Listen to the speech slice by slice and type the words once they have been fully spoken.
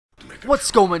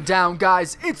What's going down,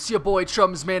 guys? It's your boy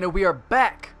Trumsman, and we are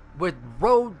back with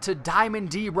Road to Diamond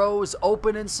D Rose,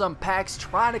 opening some packs,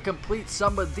 trying to complete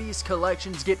some of these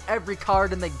collections, get every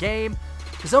card in the game.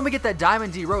 Because then we get that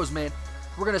Diamond D Rose, man.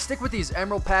 We're going to stick with these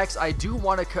Emerald packs. I do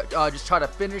want to just try to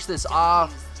finish this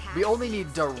off. We only need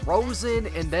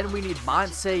DeRozan, and then we need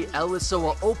Monte Ellis, so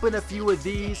we'll open a few of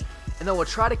these, and then we'll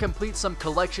try to complete some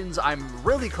collections I'm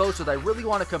really close with. I really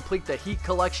want to complete the Heat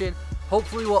collection.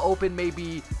 Hopefully we'll open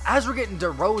maybe, as we're getting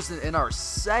DeRozan in our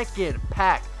second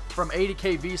pack from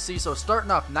 80k VC, so starting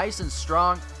off nice and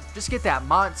strong. Just get that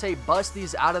Monte, bust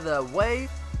these out of the way,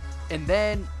 and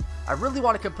then I really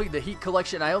want to complete the Heat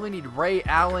collection. I only need Ray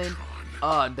Allen.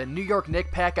 The New York Knicks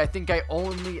pack, I think I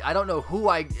don't know who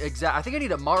I think I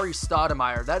need Amari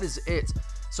Stoudemire. That is it.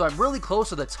 So I'm really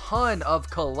close with a ton of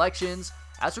collections.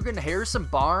 As we're getting Harrison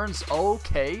Barnes,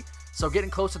 okay. So getting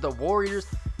close to the Warriors.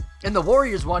 And the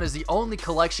Warriors one is the only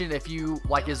collection, if you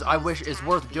like, I wish is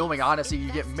worth doing. Honestly,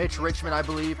 you get Mitch Richmond, I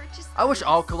believe. I wish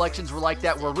all collections were like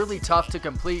that, were really tough to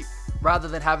complete, rather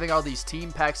than having all these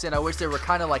team packs in. I wish they were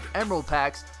kind of like Emerald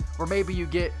packs, where maybe you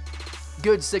get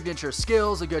good signature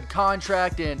skills, a good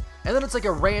contract, and then it's like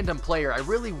a random player. I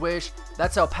really wish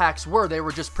that's how packs were. They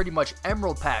were just pretty much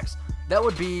Emerald packs. That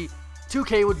would be,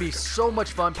 2K would be so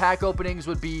much fun. Pack openings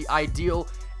would be ideal,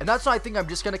 and that's why I think I'm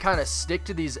just going to kind of stick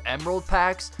to these Emerald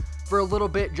packs for a little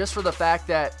bit, just for the fact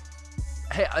that,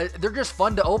 hey, they're just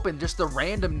fun to open, just the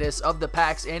randomness of the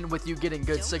packs, and with you getting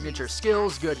good signature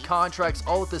skills, good contracts,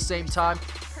 all at the same time.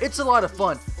 It's a lot of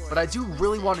fun, but I do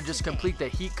really want to just complete the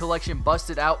Heat collection,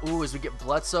 bust it out, as we get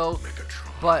Bledsoe,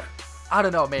 but I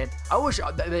don't know, man. I wish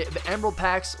the Emerald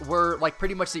packs were like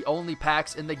pretty much the only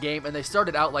packs in the game, and they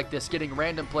started out like this, getting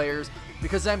random players,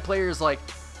 because then players like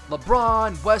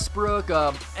LeBron, Westbrook,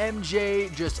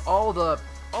 MJ, just all the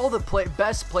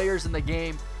best players in the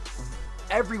game,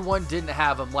 everyone didn't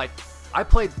have them. Like, I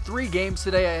played 3 games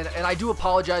today, and I do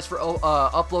apologize for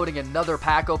uploading another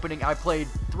pack opening. I played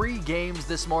 3 games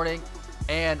this morning,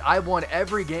 and I won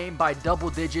every game by double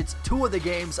digits. 2 of the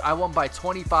games I won by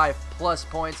 25 plus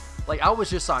points. Like, I was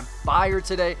just on fire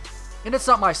today, and it's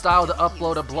not my style to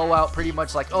upload a blowout, pretty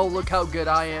much like, oh, look how good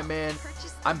I am, man,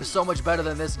 I'm so much better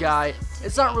than this guy.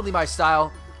 It's not really my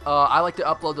style. I like to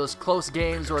upload those close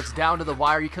games where it's down to the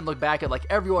wire. You can look back at like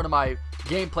every one of my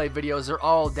gameplay videos. They're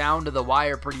all down to the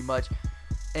wire pretty much.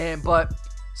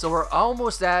 So we're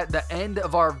almost at the end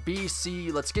of our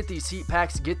VC. Let's get these Heat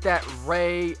packs. Get that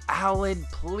Ray Allen,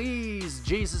 please.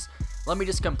 Jesus. Let me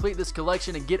just complete this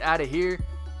collection and get out of here.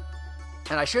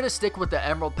 And I should have stick with the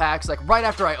Emerald packs. Like right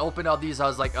after I opened all these, I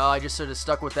was like, oh, I just should have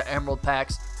stuck with the Emerald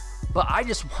packs. But I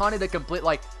just wanted to complete,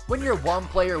 like, when you're one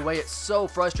player away, it's so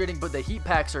frustrating, but the Heat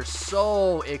packs are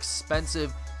so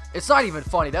expensive. It's not even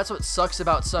funny. That's what sucks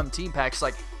about some team packs.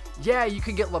 Like, yeah, you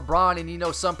can get LeBron, and you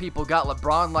know some people got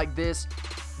LeBron like this,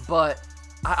 but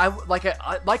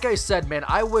like I said, man,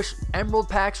 I wish Emerald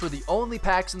packs were the only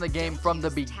packs in the game from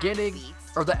the beginning,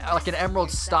 or like an Emerald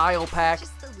style pack,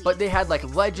 but they had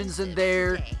like legends in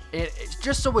there, and it's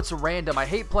just so it's random. I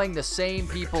hate playing the same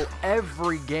people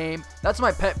every game. That's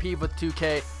my pet peeve with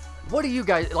 2K. What do you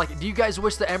guys like? Do you guys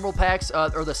wish the Emerald packs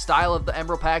or the style of the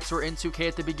Emerald packs were in 2K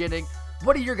at the beginning?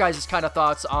 What are your guys' kind of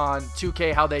thoughts on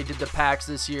 2K, how they did the packs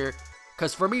this year?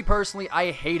 Because for me personally,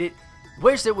 I hate it.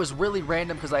 Wish it was really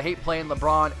random, because I hate playing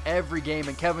LeBron every game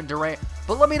and Kevin Durant.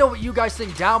 But let me know what you guys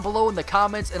think down below in the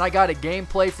comments, and I got a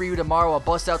gameplay for you tomorrow. I'll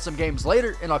bust out some games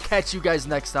later, and I'll catch you guys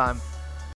next time.